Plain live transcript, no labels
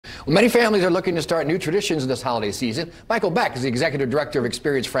Well, many families are looking to start new traditions this holiday season. Michael Beck is the Executive Director of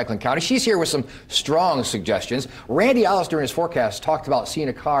Experience Franklin County. She's here with some strong suggestions. Randy Ellis, during his forecast, talked about seeing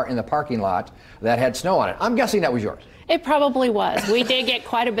a car in the parking lot that had snow on it. I'm guessing that was yours. It probably was. We did get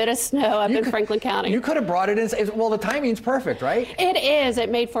quite a bit of snow up in Franklin County. You could have brought it in. Well, the timing's perfect, right? It is. It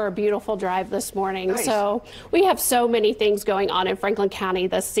made for a beautiful drive this morning. Nice. So we have so many things going on in Franklin County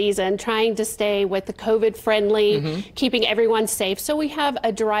this season, trying to stay with the COVID friendly, keeping everyone safe. So we have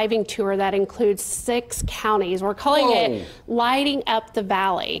a driving tour that includes 6 counties. We're calling it Lighting Up the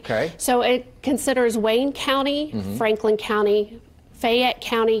Valley. Okay. So it considers Wayne County, Franklin County, Fayette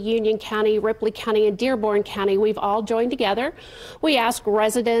County, Union County, Ripley County, and Dearborn County. We've all joined together. We ask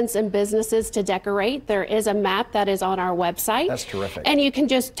residents and businesses to decorate. There is a map that is on our website. That's terrific. And you can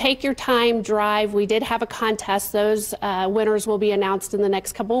just take your time, drive. We did have a contest. Those winners will be announced in the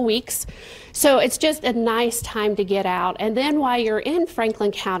next couple of weeks. So it's just a nice time to get out. And then while you're in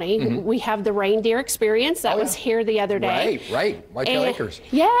Franklin County, we have the reindeer experience that was here the other day. Right. Whitetail Acres.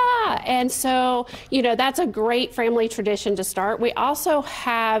 Yeah, and so, you know, that's a great family tradition to start. We also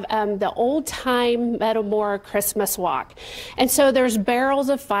have the old-time Matamora Christmas walk. And so there's barrels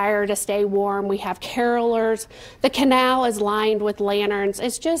of fire to stay warm. We have carolers. The canal is lined with lanterns.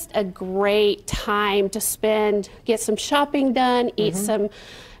 It's just a great time to spend, get some shopping done, eat some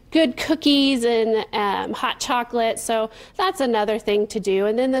good cookies and hot chocolate. So that's another thing to do.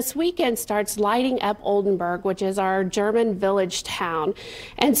 And then this weekend starts Lighting Up Oldenburg, which is our German village town.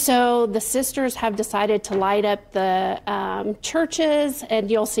 And so the sisters have decided to light up the churches, and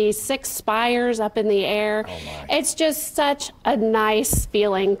you'll see 6 spires up in the air. Oh my. It's just such a nice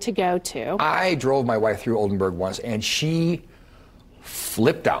feeling to go to. I drove my wife through Oldenburg once, and she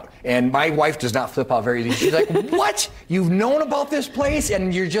flipped out. And my wife does not flip out very easily. She's like, what? You've known about this place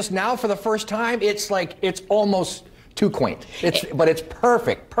and you're just now for the first time? It's like, it's almost too quaint. But it's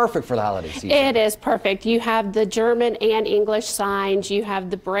perfect for the holiday season. It is perfect. You have the German and English signs. You have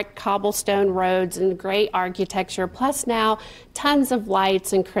the brick cobblestone roads and great architecture. Plus now tons of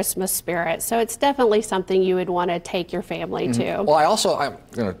lights and Christmas spirit. So it's definitely something you would want to take your family to. Well, I'm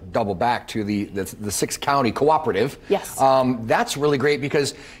going to double back to the 6-county cooperative. Yes. That's really great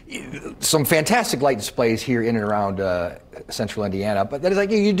because some fantastic light displays here in and around central Indiana. But then it's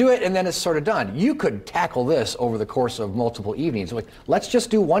like you do it and then it's sort of done. You could tackle this over the course of multiple evenings. Like, let's just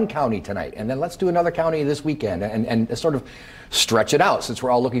do one county tonight and then let's do another county this weekend and sort of stretch it out since we're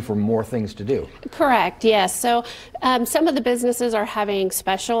all looking for more things to do. Correct, yes. So some of the businesses are having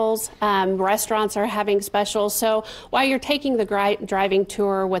specials, restaurants are having specials. So while you're taking the driving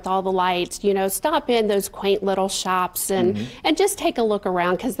tour with all the lights, you know, stop in those quaint little shops and just take a look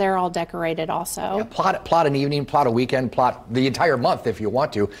around because they're all decorated also. Yeah, plot an evening, plot a weekend, plot the entire month if you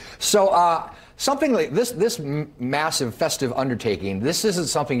want to. So something like this massive festive undertaking, this isn't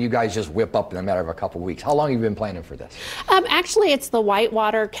something you guys just whip up in a matter of a couple of weeks. How long have you been planning for this? Actually, it's the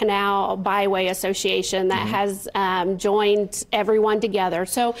Whitewater Canal Byway Association that has joined everyone together.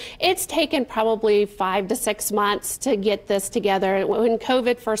 So it's taken probably 5 to 6 months to get this together. When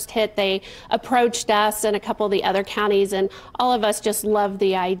COVID first hit, they approached us and a couple of the other counties, and all of us just loved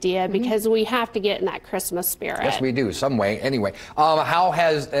the idea because we have to get in that Christmas spirit. Yes, we do, some way. Anyway, how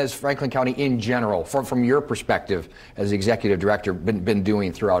has Franklin County in general, from your perspective as the executive director, been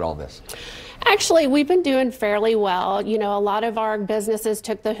doing throughout all this? Actually, we've been doing fairly well. You know, a lot of our businesses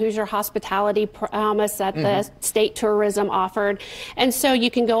took the Hoosier Hospitality Promise that the state tourism offered. And so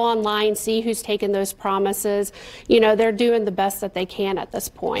you can go online, see who's taken those promises. You know, they're doing the best that they can at this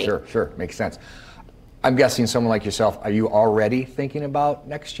point. Sure. Makes sense. I'm guessing someone like yourself, are you already thinking about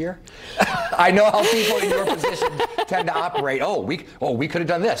next year? I know how people in your position tend to operate. We could have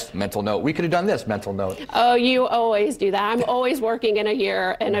done this, mental note. We could have done this, mental note. Oh, you always do that. I'm always working in a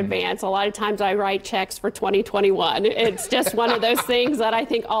year in advance. A lot of times I write checks for 2021. It's just one of those things that I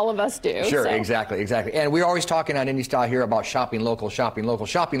think all of us do. Sure, so. Exactly. And we're always talking on Indy Style here about shopping local. Shopping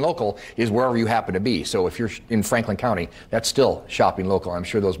local is wherever you happen to be. So if you're in Franklin County, that's still shopping local. I'm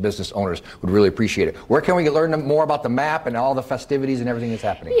sure those business owners would really appreciate it. Where can we learn more about the map and all the festivities and everything that's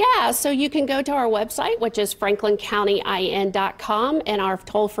happening? Yeah, so you can go to our website, which is franklincountyin.com, and our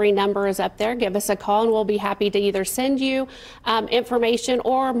toll-free number is up there. Give us a call, and we'll be happy to either send you information,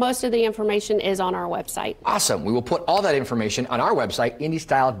 or most of the information is on our website. Awesome. We will put all that information on our website,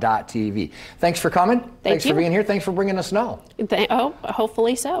 indystyle.tv. Thanks for coming. Thanks for being here. Thanks for bringing us snow.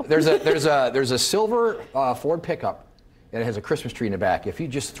 Hopefully so. There's a silver Ford pickup. It has a Christmas tree in the back. If you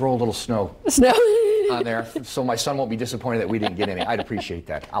just throw a little snow on there, so my son won't be disappointed that we didn't get any. I'd appreciate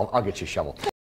that. I'll get you a shovel.